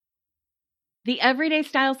The Everyday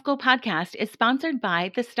Style School podcast is sponsored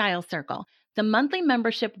by the Style Circle, the monthly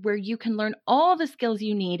membership where you can learn all the skills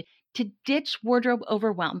you need to ditch wardrobe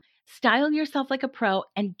overwhelm, style yourself like a pro,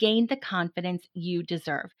 and gain the confidence you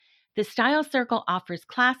deserve. The Style Circle offers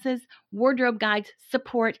classes, wardrobe guides,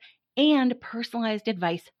 support, and personalized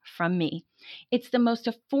advice from me. It's the most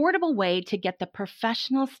affordable way to get the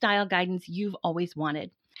professional style guidance you've always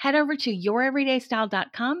wanted. Head over to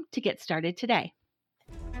youreverydaystyle.com to get started today.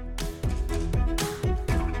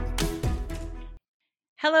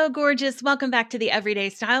 Hello, gorgeous. Welcome back to the Everyday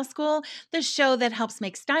Style School, the show that helps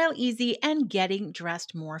make style easy and getting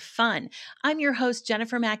dressed more fun. I'm your host,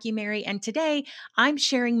 Jennifer McNamara, and today I'm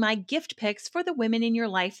sharing my gift picks for the women in your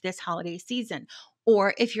life this holiday season.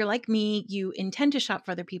 Or if you're like me, you intend to shop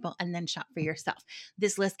for other people and then shop for yourself.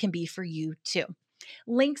 This list can be for you too.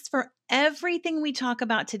 Links for everything we talk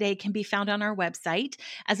about today can be found on our website.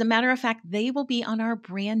 As a matter of fact, they will be on our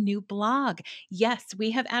brand new blog. Yes,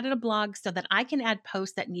 we have added a blog so that I can add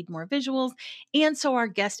posts that need more visuals, and so our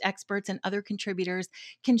guest experts and other contributors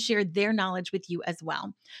can share their knowledge with you as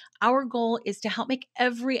well. Our goal is to help make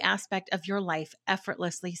every aspect of your life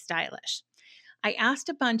effortlessly stylish. I asked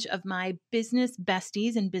a bunch of my business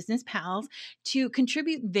besties and business pals to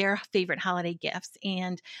contribute their favorite holiday gifts,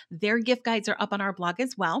 and their gift guides are up on our blog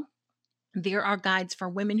as well. There are guides for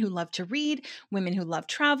women who love to read, women who love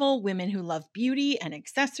travel, women who love beauty and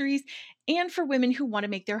accessories, and for women who want to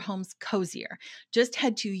make their homes cozier. Just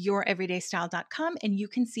head to youreverydaystyle.com and you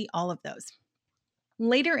can see all of those.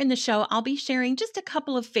 Later in the show, I'll be sharing just a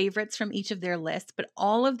couple of favorites from each of their lists, but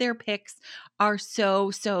all of their picks are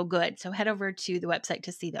so good. So head over to the website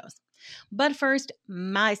to see those. But first,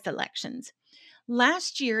 my selections.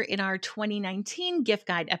 Last year in our 2019 gift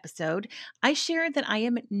guide episode, I shared that I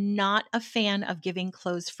am not a fan of giving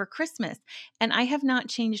clothes for Christmas, and I have not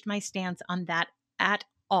changed my stance on that at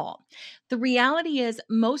all. The reality is,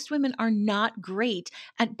 most women are not great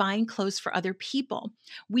at buying clothes for other people.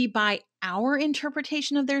 We buy our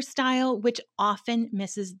interpretation of their style, which often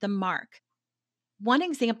misses the mark. One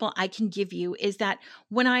example I can give you is that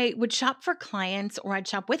when I would shop for clients or I'd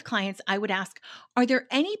shop with clients, I would ask, are there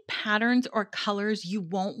any patterns or colors you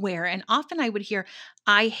won't wear? And often I would hear,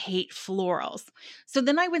 I hate florals. So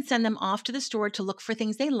then I would send them off to the store to look for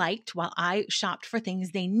things they liked while I shopped for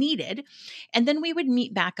things they needed. And then we would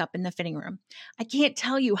meet back up in the fitting room. I can't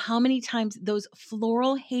tell you how many times those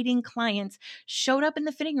floral hating clients showed up in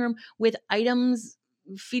the fitting room with items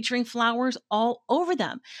featuring flowers all over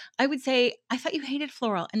them. I would say, I thought you hated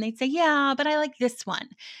floral. And they'd say, yeah, but I like this one.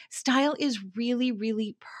 Style is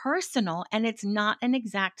really personal, and it's not an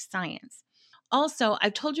exact science. Also,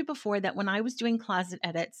 I've told you before that when I was doing closet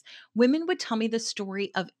edits, women would tell me the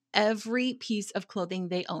story of every piece of clothing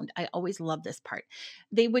they owned. I always love this part.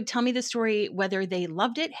 They would tell me the story whether they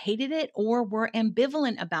loved it, hated it, or were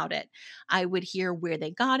ambivalent about it. I would hear where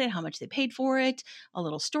they got it, how much they paid for it, a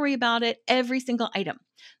little story about it, every single item.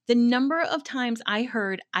 The number of times I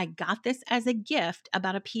heard I got this as a gift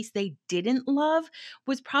about a piece they didn't love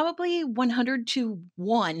was probably 100 to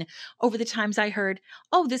 1 over the times I heard,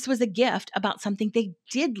 oh, this was a gift about something they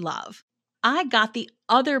did love. I got the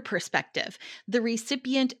other perspective, the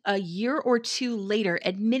recipient a year or two later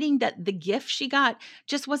admitting that the gift she got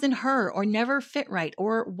just wasn't her or never fit right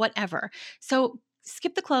or whatever. So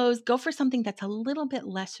skip the clothes, go for something that's a little bit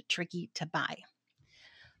less tricky to buy.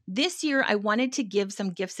 This year, I wanted to give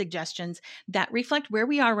some gift suggestions that reflect where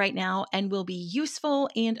we are right now and will be useful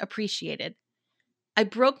and appreciated. I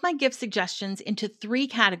broke my gift suggestions into 3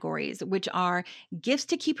 categories, which are gifts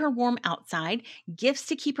to keep her warm outside, gifts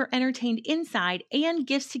to keep her entertained inside, and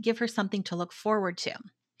gifts to give her something to look forward to.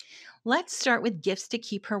 Let's start with gifts to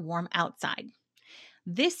keep her warm outside.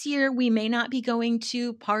 This year, we may not be going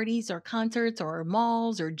to parties or concerts or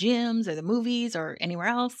malls or gyms or the movies or anywhere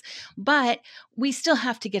else, but we still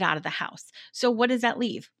have to get out of the house. So what does that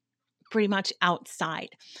leave? Pretty much outside.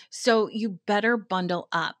 So you better bundle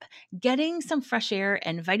up. Getting some fresh air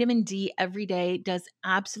and vitamin D every day does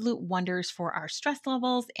absolute wonders for our stress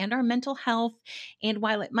levels and our mental health. And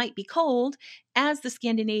while it might be cold, as the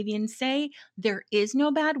Scandinavians say, there is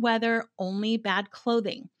no bad weather, only bad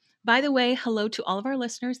clothing. By the way, hello to all of our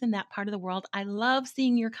listeners in that part of the world. I love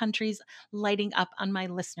seeing your countries lighting up on my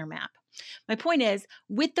listener map. My point is,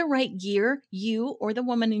 with the right gear, you or the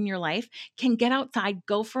woman in your life can get outside,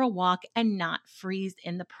 go for a walk, and not freeze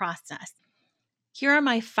in the process. Here are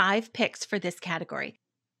my 5 picks for this category.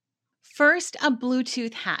 First, a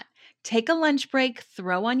Bluetooth hat. Take a lunch break,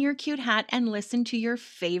 throw on your cute hat, and listen to your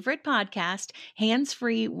favorite podcast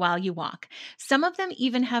hands-free while you walk. Some of them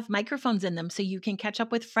even have microphones in them so you can catch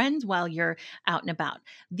up with friends while you're out and about.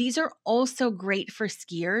 These are also great for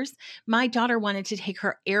skiers. My daughter wanted to take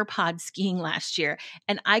her AirPods skiing last year,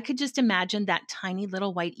 and I could just imagine that tiny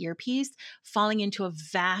little white earpiece falling into a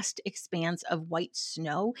vast expanse of white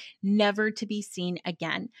snow, never to be seen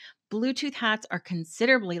again. Bluetooth hats are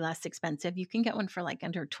considerably less expensive. You can get one for like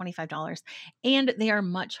under $25, and they are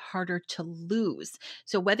much harder to lose.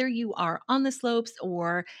 So, whether you are on the slopes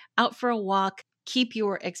or out for a walk, keep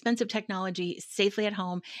your expensive technology safely at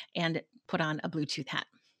home and put on a Bluetooth hat.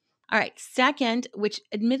 All right. Second, which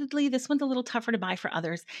admittedly, this one's a little tougher to buy for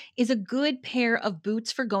others, is a good pair of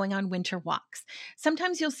boots for going on winter walks.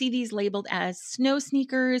 Sometimes you'll see these labeled as snow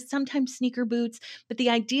sneakers, sometimes sneaker boots, but the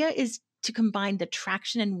idea is to combine the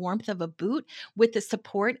traction and warmth of a boot with the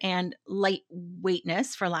support and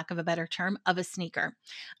lightweightness, for lack of a better term, of a sneaker.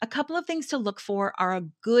 A couple of things to look for are a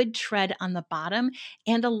good tread on the bottom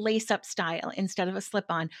and a lace-up style instead of a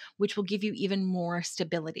slip-on, which will give you even more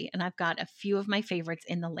stability. And I've got a few of my favorites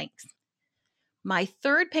in the links. My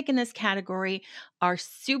third pick in this category are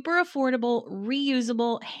super affordable,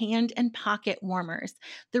 reusable hand and pocket warmers.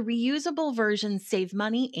 The reusable versions save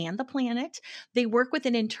money and the planet. They work with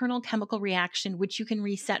an internal chemical reaction, which you can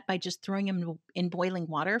reset by just throwing them in boiling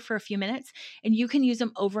water for a few minutes, and you can use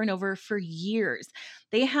them over and over for years.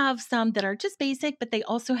 They have some that are just basic, but they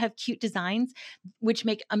also have cute designs, which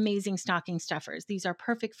make amazing stocking stuffers. These are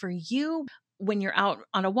perfect for you when you're out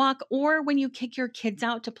on a walk or when you kick your kids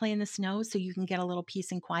out to play in the snow so you can get a little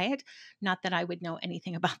peace and quiet. Not that I would know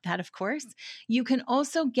anything about that, of course. You can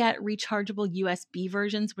also get rechargeable USB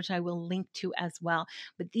versions, which I will link to as well.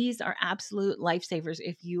 But these are absolute lifesavers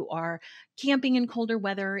if you are camping in colder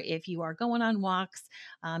weather, if you are going on walks,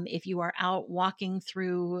 if you are out walking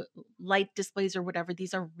through light displays or whatever.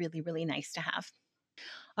 These are really, really nice to have.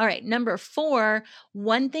 All right, number 4,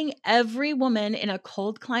 one thing every woman in a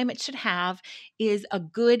cold climate should have is a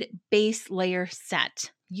good base layer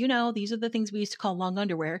set. You know, these are the things we used to call long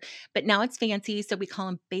underwear, but now it's fancy, so we call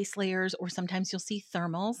them base layers, or sometimes you'll see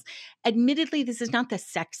thermals. Admittedly, this is not the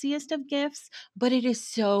sexiest of gifts, but it is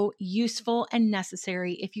so useful and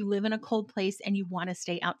necessary if you live in a cold place and you want to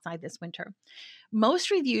stay outside this winter.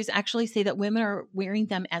 Most reviews actually say that women are wearing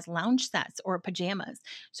them as lounge sets or pajamas.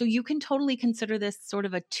 So you can totally consider this sort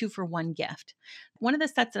of a 2-for-1 gift. One of the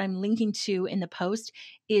sets that I'm linking to in the post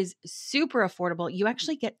is super affordable. You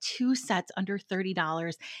actually get 2 sets under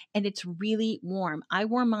 $30, and it's really warm. I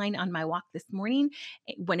wore mine on my walk this morning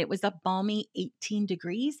when it was a balmy 18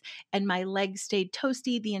 degrees, and my legs stayed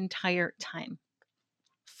toasty the entire time.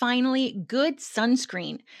 Finally, good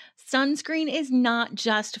sunscreen. Sunscreen is not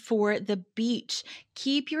just for the beach.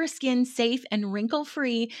 Keep your skin safe and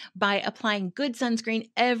wrinkle-free by applying good sunscreen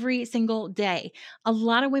every single day. A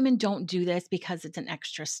lot of women don't do this because it's an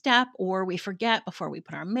extra step or we forget before we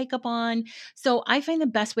put our makeup on. So I find the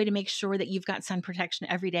best way to make sure that you've got sun protection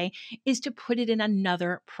every day is to put it in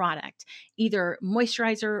another product, either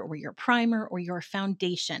moisturizer or your primer or your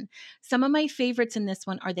foundation. Some of my favorites in this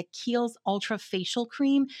one are the Kiehl's Ultra Facial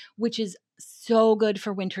Cream, which is so good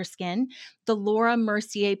for winter skin, the Laura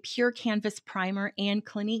Mercier Pure Canvas Primer, and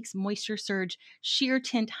Clinique's Moisture Surge Sheer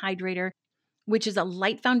Tint Hydrator, which is a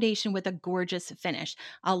light foundation with a gorgeous finish.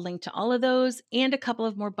 I'll link to all of those and a couple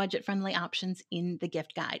of more budget-friendly options in the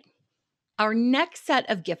gift guide. Our next set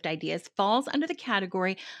of gift ideas falls under the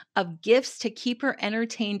category of gifts to keep her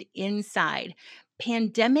entertained inside.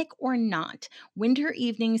 Pandemic or not, winter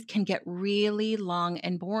evenings can get really long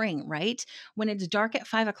and boring, right? When it's dark at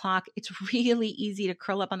 5 o'clock, it's really easy to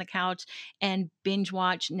curl up on the couch and binge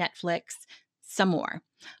watch Netflix some more.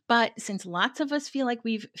 But since lots of us feel like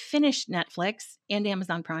we've finished Netflix and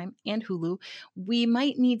Amazon Prime and Hulu, we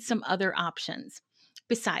might need some other options.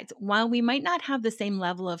 Besides, while we might not have the same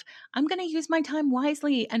level of, I'm going to use my time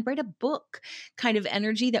wisely and write a book kind of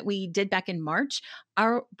energy that we did back in March,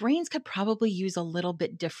 our brains could probably use a little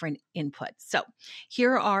bit different input. So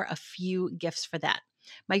here are a few gifts for that.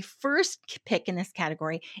 My first pick in this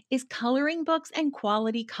category is coloring books and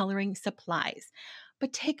quality coloring supplies.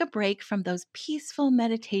 But take a break from those peaceful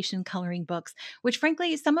meditation coloring books, which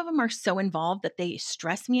frankly, some of them are so involved that they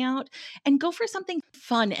stress me out, and go for something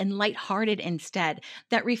fun and lighthearted instead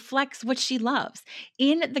that reflects what she loves.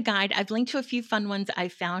 In the guide, I've linked to a few fun ones I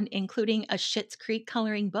found, including a Schitt's Creek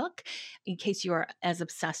coloring book, in case you are as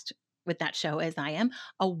obsessed with that show as I am,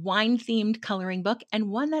 a wine themed coloring book, and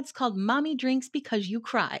one that's called Mommy Drinks Because You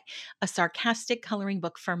Cry, a sarcastic coloring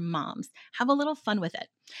book for moms. Have a little fun with it.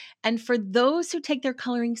 And for those who take their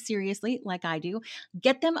coloring seriously, like I do,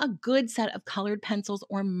 get them a good set of colored pencils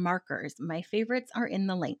or markers. My favorites are in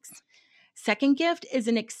the links. Second gift is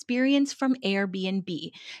an experience from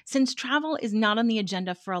Airbnb. Since travel is not on the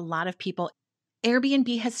agenda for a lot of people,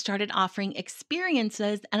 Airbnb has started offering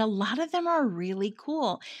experiences, and a lot of them are really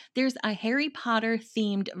cool. There's a Harry Potter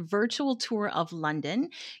themed virtual tour of London.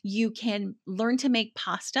 You can learn to make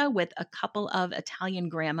pasta with a couple of Italian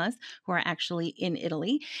grandmas who are actually in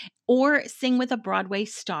Italy, or sing with a Broadway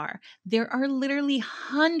star. There are literally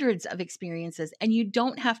hundreds of experiences, and you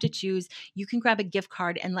don't have to choose. You can grab a gift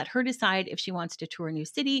card and let her decide if she wants to tour a new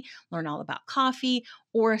city, learn all about coffee,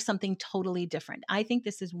 or something totally different. I think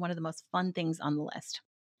this is one of the most fun things on the list.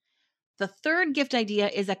 The third gift idea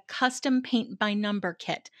is a custom paint by number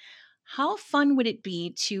kit. How fun would it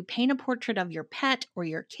be to paint a portrait of your pet or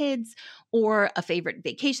your kids or a favorite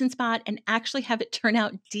vacation spot and actually have it turn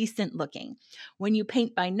out decent looking? When you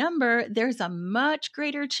paint by number, there's a much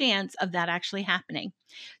greater chance of that actually happening.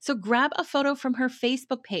 So grab a photo from her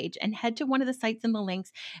Facebook page and head to one of the sites in the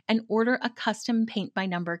links and order a custom paint by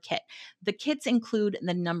number kit. The kits include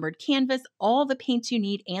the numbered canvas, all the paints you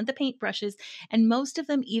need, and the paintbrushes, and most of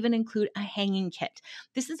them even include a hanging kit.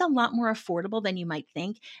 This is a lot more affordable than you might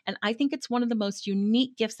think, and I think it's one of the most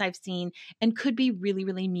unique gifts I've seen and could be really,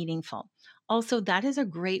 really meaningful. Also, that is a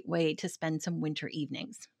great way to spend some winter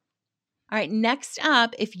evenings. All right, next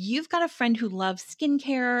up, if you've got a friend who loves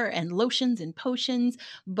skincare and lotions and potions,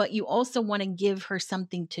 but you also want to give her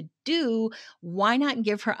something to do, why not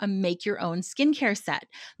give her a make your own skincare set?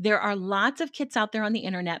 There are lots of kits out there on the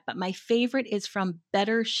internet, but my favorite is from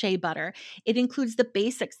Better Shea Butter. It includes the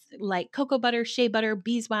basics like cocoa butter, shea butter,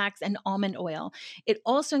 beeswax, and almond oil. It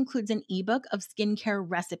also includes an ebook of skincare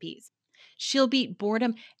recipes. She'll beat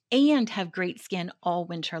boredom and have great skin all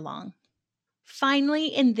winter long. Finally,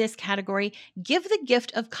 in this category, give the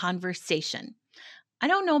gift of conversation. I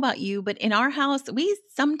don't know about you, but in our house, we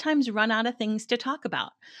sometimes run out of things to talk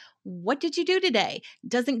about. What did you do today?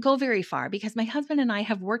 Doesn't go very far because my husband and I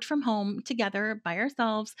have worked from home together by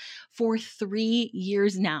ourselves for 3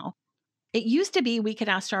 years now. It used to be we could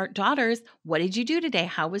ask our daughters, what did you do today?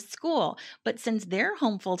 How was school? But since they're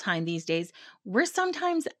home full time these days, we're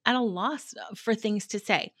sometimes at a loss for things to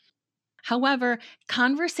say. However,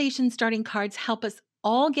 conversation starting cards help us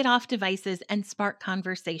all get off devices and spark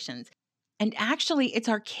conversations. And actually, it's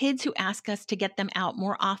our kids who ask us to get them out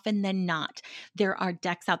more often than not. There are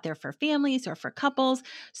decks out there for families or for couples.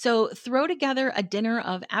 So throw together a dinner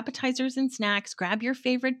of appetizers and snacks, grab your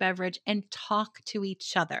favorite beverage, and talk to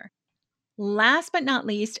each other. Last but not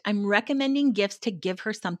least, I'm recommending gifts to give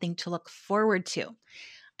her something to look forward to.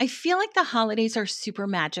 I feel like the holidays are super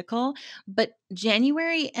magical, but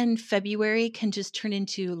January and February can just turn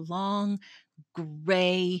into long,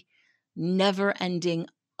 gray, never ending,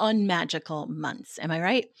 unmagical months. Am I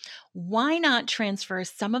right? Why not transfer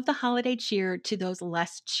some of the holiday cheer to those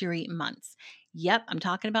less cheery months? Yep, I'm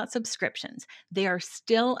talking about subscriptions. They are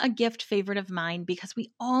still a gift favorite of mine because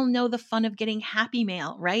we all know the fun of getting Happy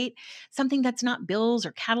Mail, right? Something that's not bills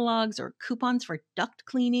or catalogs or coupons for duct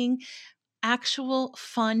cleaning. Actual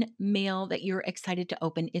fun mail that you're excited to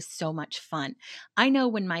open is so much fun. I know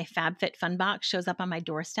when my FabFitFun box shows up on my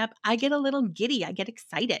doorstep, I get a little giddy. I get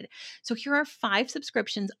excited. So here are 5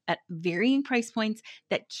 subscriptions at varying price points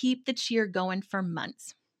that keep the cheer going for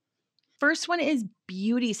months. First one is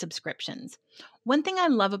beauty subscriptions. One thing I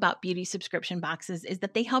love about beauty subscription boxes is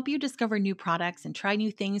that they help you discover new products and try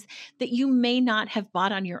new things that you may not have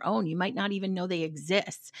bought on your own. You might not even know they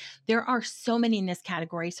exist. There are so many in this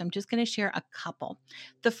category, so I'm just going to share a couple.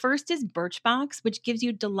 The first is Birchbox, which gives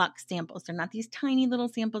you deluxe samples. They're not these tiny little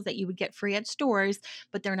samples that you would get free at stores,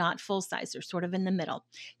 but they're not full size. They're sort of in the middle.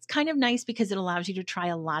 It's kind of nice because it allows you to try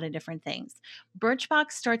a lot of different things.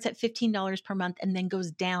 Birchbox starts at $15 per month and then goes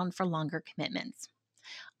down for longer commitments.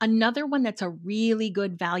 Another one that's a really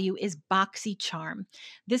good value is BoxyCharm.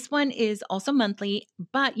 This one is also monthly,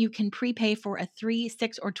 but you can prepay for a 3,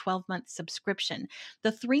 6, or 12-month subscription.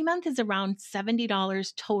 The 3-month is around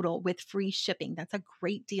 $70 total with free shipping. That's a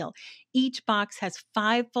great deal. Each box has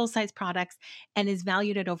 5 full-size products and is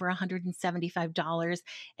valued at over $175.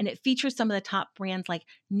 And it features some of the top brands like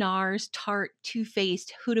NARS, Tarte, Too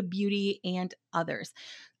Faced, Huda Beauty, and others.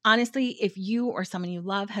 Honestly, if you or someone you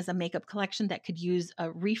love has a makeup collection that could use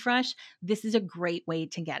a refresh, this is a great way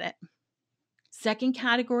to get it. Second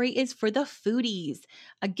category is for the foodies.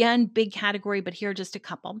 Again, big category, but here are just a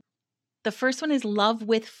couple. The first one is Love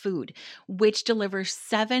with Food, which delivers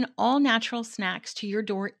 7 all-natural snacks to your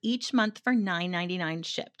door each month for $9.99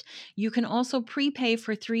 shipped. You can also prepay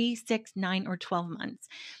for 3, 6, 9, or 12 months.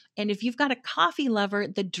 And if you've got a coffee lover,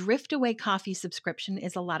 the Drift Away coffee subscription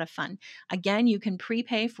is a lot of fun. Again, you can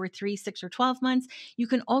prepay for 3, 6, or 12 months. You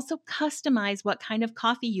can also customize what kind of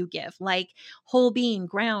coffee you give, like whole bean,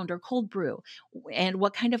 ground, or cold brew, and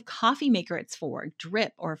what kind of coffee maker it's for,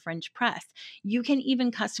 drip or French press. You can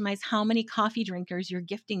even customize how many coffee drinkers you're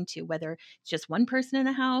gifting to, whether it's just one person in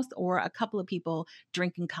the house or a couple of people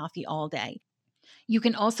drinking coffee all day. You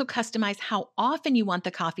can also customize how often you want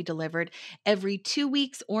the coffee delivered, every 2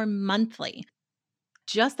 weeks or monthly.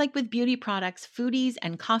 Just like with beauty products, foodies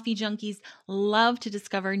and coffee junkies love to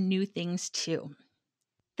discover new things too.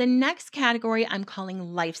 The next category I'm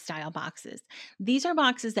calling lifestyle boxes. These are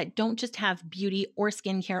boxes that don't just have beauty or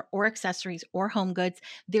skincare or accessories or home goods.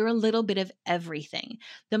 They're a little bit of everything.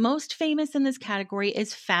 The most famous in this category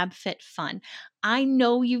is FabFitFun. I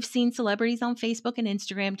know you've seen celebrities on Facebook and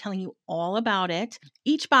Instagram telling you all about it.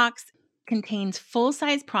 Each box contains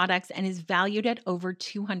full-size products and is valued at over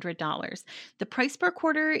 $200. The price per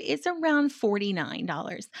quarter is around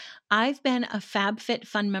 $49. I've been a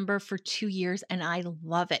FabFitFun member for 2 years and I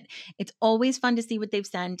love it. It's always fun to see what they've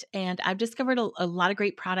sent, and I've discovered a lot of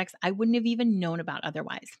great products I wouldn't have even known about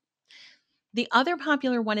otherwise. The other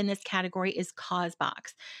popular one in this category is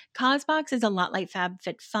CauseBox. CauseBox is a lot like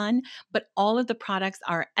FabFitFun, but all of the products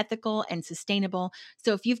are ethical and sustainable.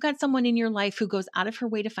 So if you've got someone in your life who goes out of her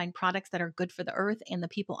way to find products that are good for the earth and the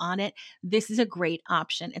people on it, this is a great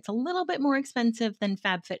option. It's a little bit more expensive than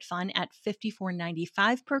FabFitFun at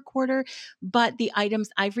 $54.95 per quarter, but the items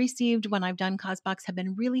I've received when I've done CauseBox have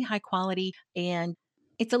been really high quality, and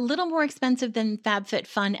it's a little more expensive than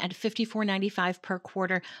FabFitFun at $54.95 per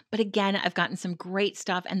quarter, but again, I've gotten some great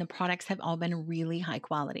stuff and the products have all been really high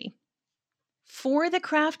quality. For the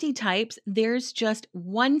crafty types, there's just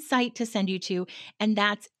one site to send you to, and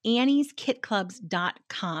that's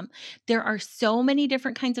Annie'sKitClubs.com. There are so many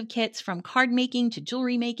different kinds of kits, from card making to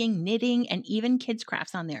jewelry making, knitting, and even kids'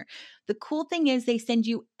 crafts on there. The cool thing is they send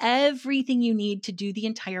you everything you need to do the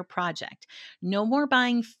entire project. No more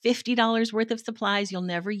buying $50 worth of supplies you'll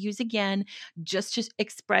never use again, just to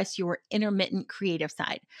express your intermittent creative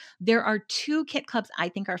side. There are 2 kit clubs I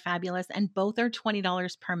think are fabulous, and both are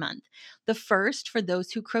 $20 per month. The first, for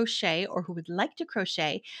those who crochet or who would like to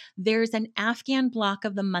crochet, there's an Afghan Block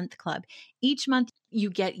of the Month club. Each month, you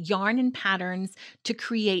get yarn and patterns to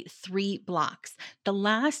create 3 blocks. The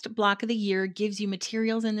last block of the year gives you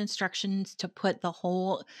materials and instructions to put the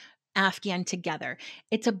whole Afghan together.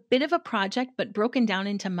 It's a bit of a project, but broken down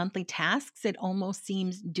into monthly tasks, it almost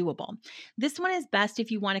seems doable. This one is best if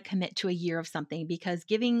you want to commit to a year of something, because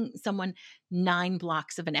giving someone 9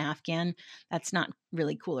 blocks of an Afghan, that's not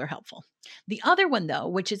really cool or helpful. The other one, though,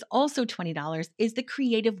 which is also $20, is the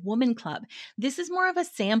Creative Woman Club. This is more of a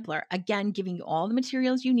sampler, again, giving you all the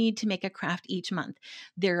materials you need to make a craft each month.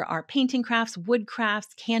 There are painting crafts, wood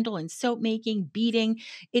crafts, candle and soap making, beading.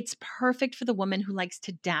 It's perfect for the woman who likes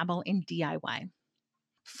to dabble in DIY.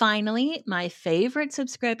 Finally, my favorite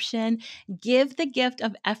subscription, give the gift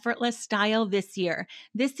of effortless style this year.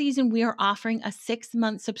 This season, we are offering a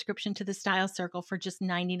 6-month subscription to the Style Circle for just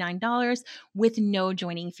 $99 with no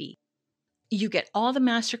joining fee. You get all the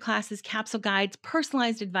masterclasses, capsule guides,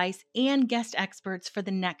 personalized advice, and guest experts for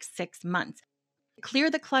the next 6 months.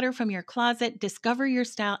 Clear the clutter from your closet, discover your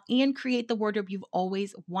style, and create the wardrobe you've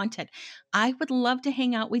always wanted. I would love to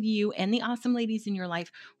hang out with you and the awesome ladies in your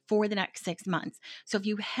life for the next 6 months. So if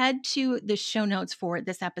you head to the show notes for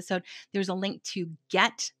this episode, there's a link to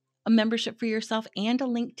get a membership for yourself and a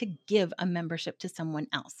link to give a membership to someone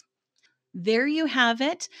else. There you have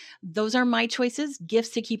it. Those are my choices: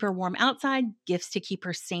 gifts to keep her warm outside, gifts to keep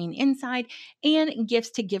her sane inside, and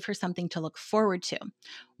gifts to give her something to look forward to.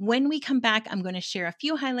 When we come back, I'm going to share a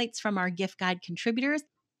few highlights from our gift guide contributors,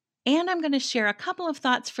 and I'm going to share a couple of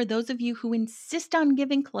thoughts for those of you who insist on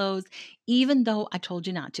giving clothes, even though I told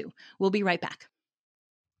you not to. We'll be right back.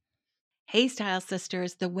 Hey Style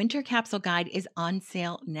Sisters, the Winter Capsule Guide is on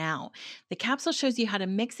sale now. The capsule shows you how to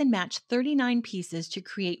mix and match 39 pieces to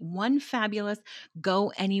create one fabulous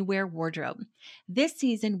go anywhere wardrobe. This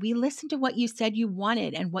season, we listened to what you said you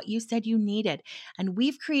wanted and what you said you needed, and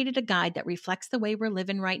we've created a guide that reflects the way we're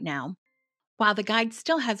living right now. While the guide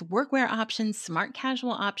still has workwear options, smart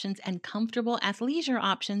casual options, and comfortable athleisure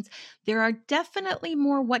options, there are definitely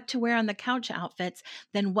more what to wear on the couch outfits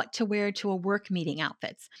than what to wear to a work meeting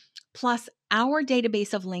outfits. Plus, our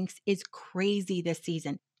database of links is crazy this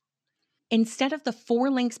season. Instead of the 4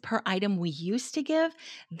 links per item we used to give,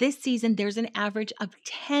 this season there's an average of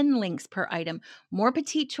 10 links per item. More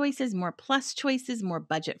petite choices, more plus choices, more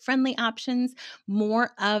budget friendly options,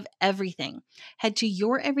 more of everything. Head to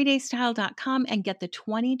youreverydaystyle.com and get the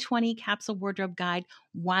 2020 Capsule Wardrobe Guide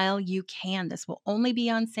while you can. This will only be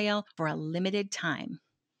on sale for a limited time.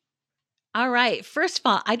 All right. First of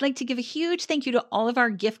all, I'd like to give a huge thank you to all of our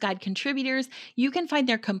gift guide contributors. You can find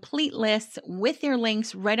their complete lists with their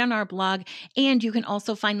links right on our blog, and you can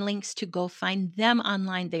also find links to go find them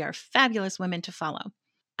online. They are fabulous women to follow.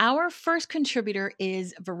 Our first contributor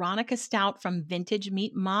is Veronica Stout from Vintage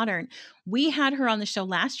Meet Modern. We had her on the show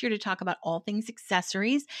last year to talk about all things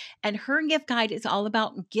accessories, and her gift guide is all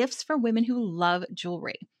about gifts for women who love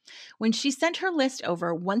jewelry. When she sent her list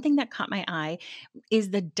over, one thing that caught my eye is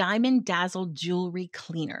the Diamond Dazzle Jewelry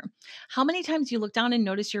Cleaner. How many times you look down and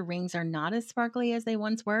notice your rings are not as sparkly as they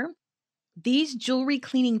once were? These jewelry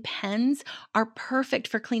cleaning pens are perfect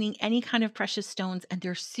for cleaning any kind of precious stones, and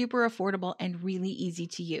they're super affordable and really easy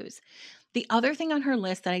to use. The other thing on her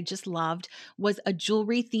list that I just loved was a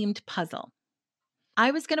jewelry themed puzzle.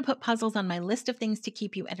 I was going to put puzzles on my list of things to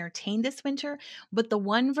keep you entertained this winter, but the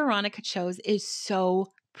one Veronica chose is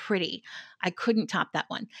so pretty. I couldn't top that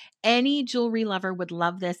one. Any jewelry lover would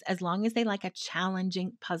love this as long as they like a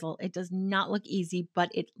challenging puzzle. It does not look easy,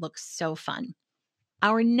 but it looks so fun.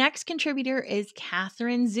 Our next contributor is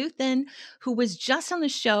Catherine Zuthin, who was just on the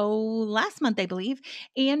show last month, I believe,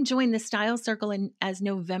 and joined the Style Circle as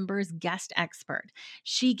November's guest expert.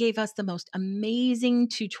 She gave us the most amazing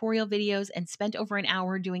tutorial videos and spent over an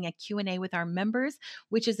hour doing a Q&A with our members,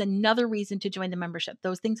 which is another reason to join the membership.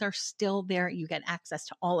 Those things are still there. You get access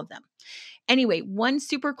to all of them. Anyway, one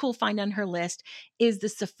super cool find on her list is the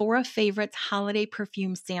Sephora Favorites Holiday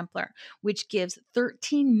Perfume Sampler, which gives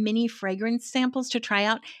 13 mini fragrance samples to try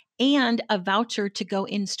out and a voucher to go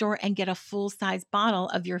in store and get a full-size bottle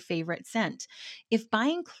of your favorite scent. If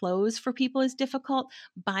buying clothes for people is difficult,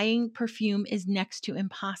 buying perfume is next to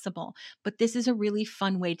impossible. But this is a really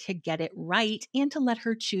fun way to get it right and to let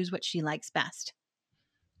her choose what she likes best.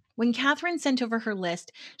 When Catherine sent over her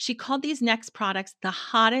list, she called these next products the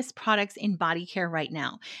hottest products in body care right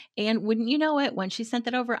now. And wouldn't you know it, when she sent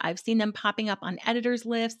that over, I've seen them popping up on editors'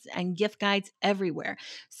 lists and gift guides everywhere.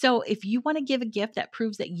 So if you want to give a gift that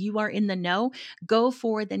proves that you are in the know, go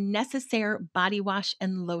for the Necessaire body wash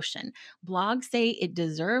and lotion. Blogs say it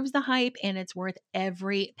deserves the hype and it's worth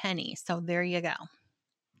every penny. So there you go.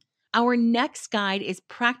 Our next guide is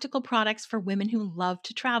Practical Products for Women Who Love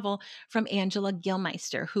to Travel from Angela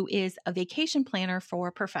Gilmeister, who is a vacation planner for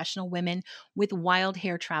professional women with wild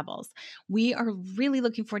hair travels. We are really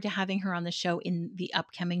looking forward to having her on the show in the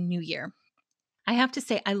upcoming new year. I have to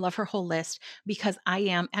say, I love her whole list because I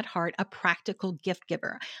am at heart a practical gift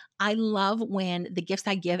giver. I love when the gifts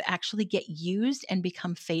I give actually get used and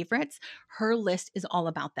become favorites. Her list is all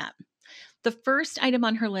about that. The first item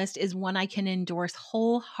on her list is one I can endorse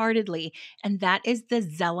wholeheartedly, and that is the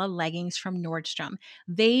Zella leggings from Nordstrom.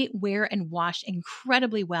 They wear and wash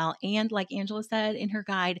incredibly well, and like Angela said in her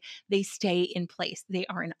guide, they stay in place. They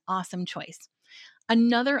are an awesome choice.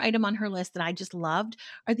 Another item on her list that I just loved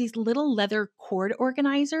are these little leather cord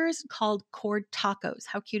organizers called cord tacos.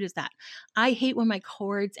 How cute is that? I hate when my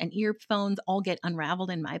cords and earphones all get unraveled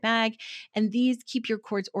in my bag, and these keep your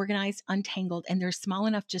cords organized, untangled, and they're small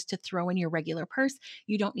enough just to throw in your regular purse.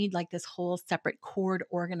 You don't need like this whole separate cord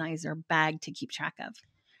organizer bag to keep track of.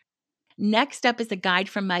 Next up is a guide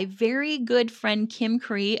from my very good friend Kim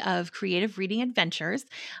Cree of Creative Reading Adventures.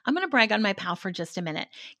 I'm going to brag on my pal for just a minute.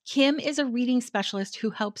 Kim is a reading specialist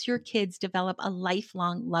who helps your kids develop a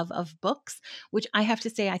lifelong love of books, which I have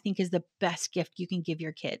to say I think is the best gift you can give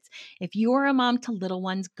your kids. If you are a mom to little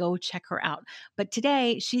ones, go check her out. But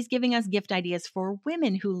today, she's giving us gift ideas for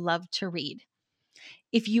women who love to read.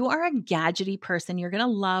 If you are a gadgety person, you're going to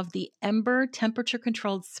love the Ember temperature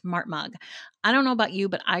controlled smart mug. I don't know about you,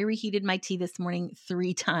 but I reheated my tea this morning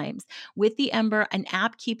 3 times. With the Ember, an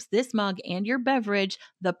app keeps this mug and your beverage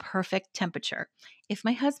the perfect temperature. If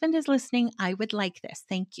my husband is listening, I would like this.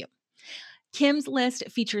 Thank you. Kim's list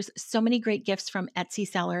features so many great gifts from Etsy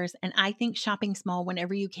sellers, and I think shopping small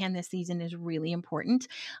whenever you can this season is really important.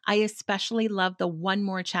 I especially love the One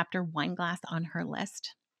More Chapter wine glass on her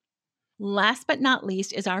list. Last but not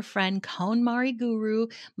least is our friend KonMari guru,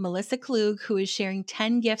 Melissa Klug, who is sharing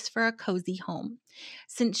 10 gifts for a cozy home.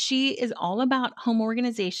 Since she is all about home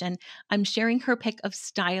organization, I'm sharing her pick of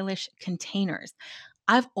stylish containers.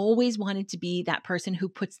 I've always wanted to be that person who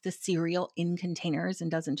puts the cereal in containers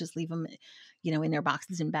and doesn't just leave them, in their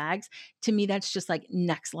boxes and bags. To me, that's just like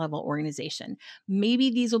next level organization.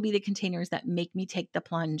 Maybe these will be the containers that make me take the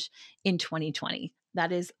plunge in 2020.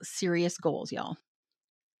 That is serious goals, y'all.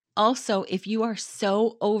 Also, if you are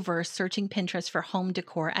so over searching Pinterest for home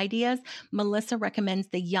decor ideas, Melissa recommends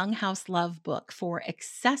the Young House Love book for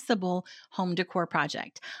accessible home decor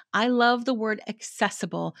project. I love the word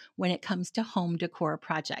accessible when it comes to home decor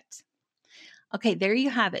projects. Okay, there you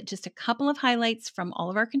have it. Just a couple of highlights from all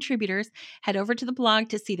of our contributors. Head over to the blog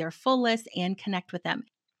to see their full list and connect with them.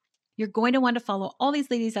 You're going to want to follow all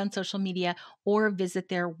these ladies on social media or visit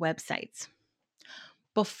their websites.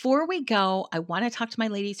 Before we go, I want to talk to my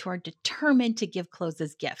ladies who are determined to give clothes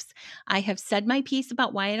as gifts. I have said my piece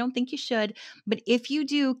about why I don't think you should, but if you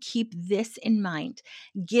do, keep this in mind.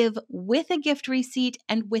 Give with a gift receipt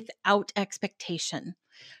and without expectation.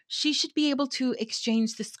 She should be able to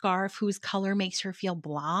exchange the scarf whose color makes her feel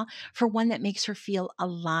blah for one that makes her feel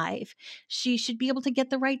alive. She should be able to get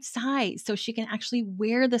the right size so she can actually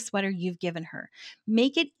wear the sweater you've given her.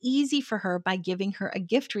 Make it easy for her by giving her a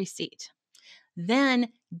gift receipt. Then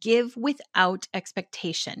give without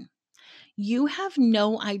expectation. You have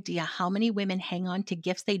no idea how many women hang on to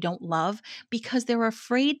gifts they don't love because they're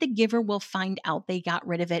afraid the giver will find out they got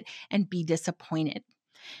rid of it and be disappointed.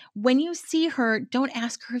 When you see her, don't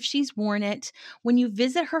ask her if she's worn it. When you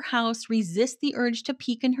visit her house, resist the urge to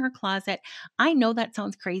peek in her closet. I know that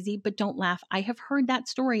sounds crazy, but don't laugh. I have heard that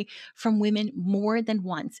story from women more than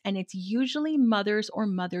once, and it's usually mothers or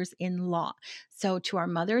mothers-in-law. So to our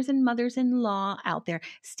mothers and mothers-in-law out there,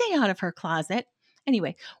 stay out of her closet.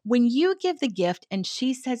 Anyway, when you give the gift and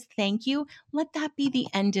she says thank you, let that be the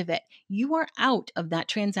end of it. You are out of that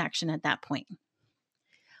transaction at that point.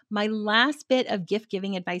 My last bit of gift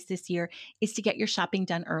giving advice this year is to get your shopping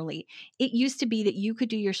done early. It used to be that you could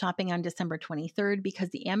do your shopping on December 23rd because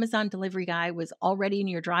the Amazon delivery guy was already in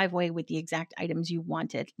your driveway with the exact items you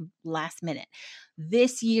wanted last minute.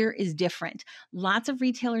 This year is different. Lots of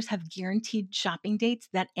retailers have guaranteed shopping dates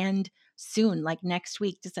that end soon, like next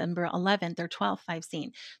week, December 11th or 12th, I've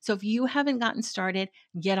seen. So if you haven't gotten started,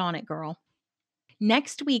 get on it, girl.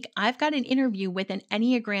 Next week, I've got an interview with an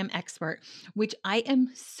Enneagram expert, which I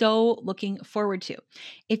am so looking forward to.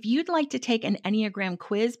 If you'd like to take an Enneagram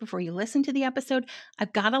quiz before you listen to the episode,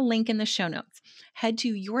 I've got a link in the show notes. Head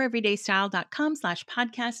to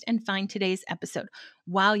youreverydaystyle.com/podcast and find today's episode.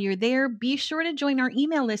 While you're there, be sure to join our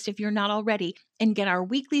email list if you're not already and get our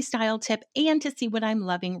weekly style tip and to see what I'm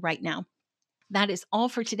loving right now. That is all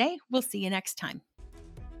for today. We'll see you next time.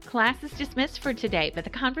 Class is dismissed for today, but the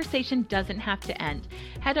conversation doesn't have to end.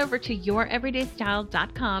 Head over to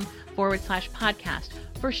youreverydaystyle.com/podcast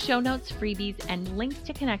for show notes, freebies, and links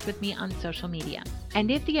to connect with me on social media. And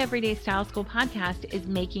if the Everyday Style School podcast is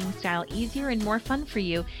making style easier and more fun for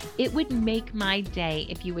you, it would make my day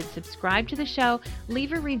if you would subscribe to the show,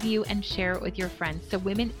 leave a review, and share it with your friends so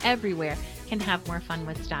women everywhere can have more fun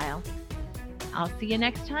with style. I'll see you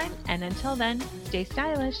next time, and until then, stay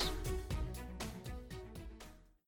stylish.